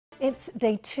It's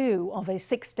day 2 of a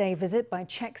 6-day visit by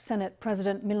Czech Senate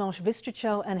President Milos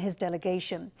Vystrcil and his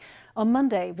delegation. On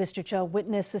Monday, Vystrcil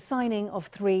witnessed the signing of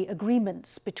 3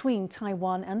 agreements between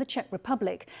Taiwan and the Czech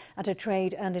Republic at a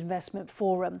trade and investment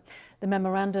forum. The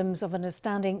memorandums of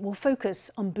understanding will focus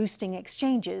on boosting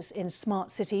exchanges in smart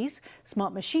cities,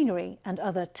 smart machinery and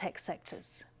other tech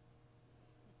sectors.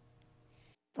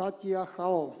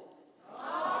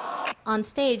 On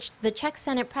stage, the Czech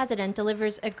Senate president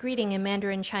delivers a greeting in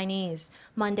Mandarin Chinese.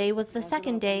 Monday was the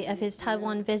second day of his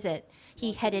Taiwan visit.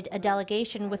 He headed a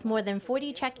delegation with more than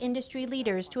 40 Czech industry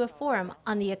leaders to a forum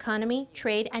on the economy,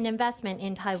 trade and investment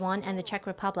in Taiwan and the Czech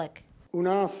Republic.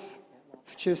 There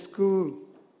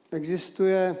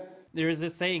is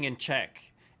this saying in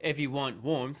Czech: if you want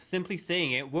warmth, simply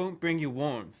saying it won't bring you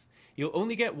warmth. You'll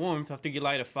only get warmth after you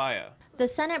light a fire. The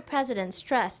Senate president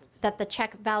stressed that the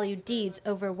Czech value deeds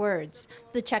over words.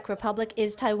 The Czech Republic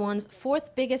is Taiwan's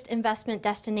 4th biggest investment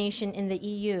destination in the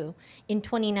EU. In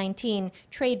 2019,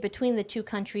 trade between the two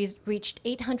countries reached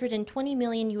 $820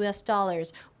 million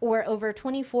or over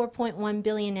 24.1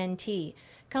 billion NT.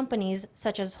 Companies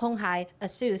such as Honghai,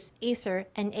 Asus, Acer,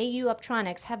 and AU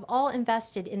Optronics have all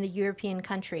invested in the European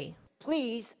country.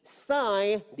 Please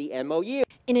sign the MOU.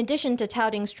 In addition to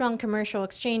touting strong commercial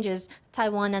exchanges,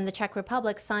 Taiwan and the Czech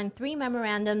Republic signed 3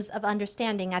 memorandums of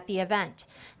understanding at the event.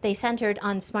 They centered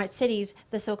on smart cities,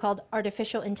 the so-called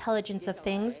artificial intelligence of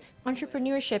things,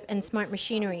 entrepreneurship, and smart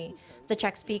machinery. The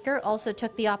Czech speaker also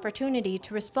took the opportunity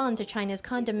to respond to China's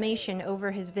condemnation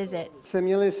over his visit.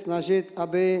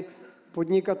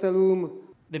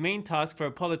 The main task for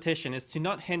a politician is to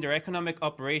not hinder economic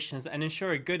operations and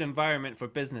ensure a good environment for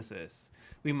businesses.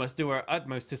 We must do our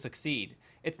utmost to succeed.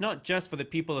 It's not just for the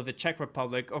people of the Czech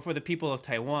Republic or for the people of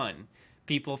Taiwan.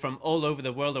 People from all over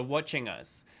the world are watching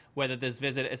us. Whether this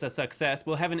visit is a success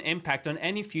will have an impact on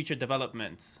any future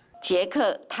developments. The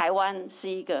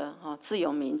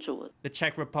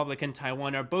Czech Republic and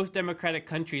Taiwan are both democratic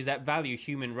countries that value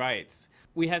human rights.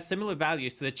 We have similar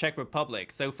values to the Czech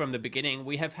Republic, so from the beginning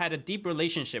we have had a deep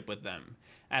relationship with them.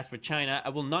 As for China, I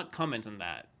will not comment on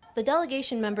that. The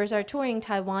delegation members are touring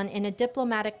Taiwan in a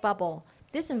diplomatic bubble.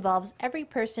 This involves every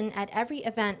person at every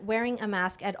event wearing a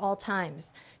mask at all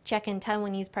times. Czech and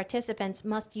Taiwanese participants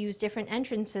must use different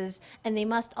entrances, and they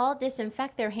must all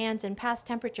disinfect their hands and pass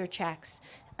temperature checks.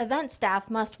 Event staff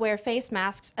must wear face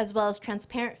masks as well as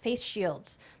transparent face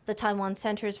shields. The Taiwan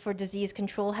Centers for Disease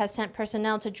Control has sent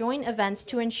personnel to join events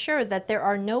to ensure that there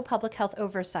are no public health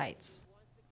oversights.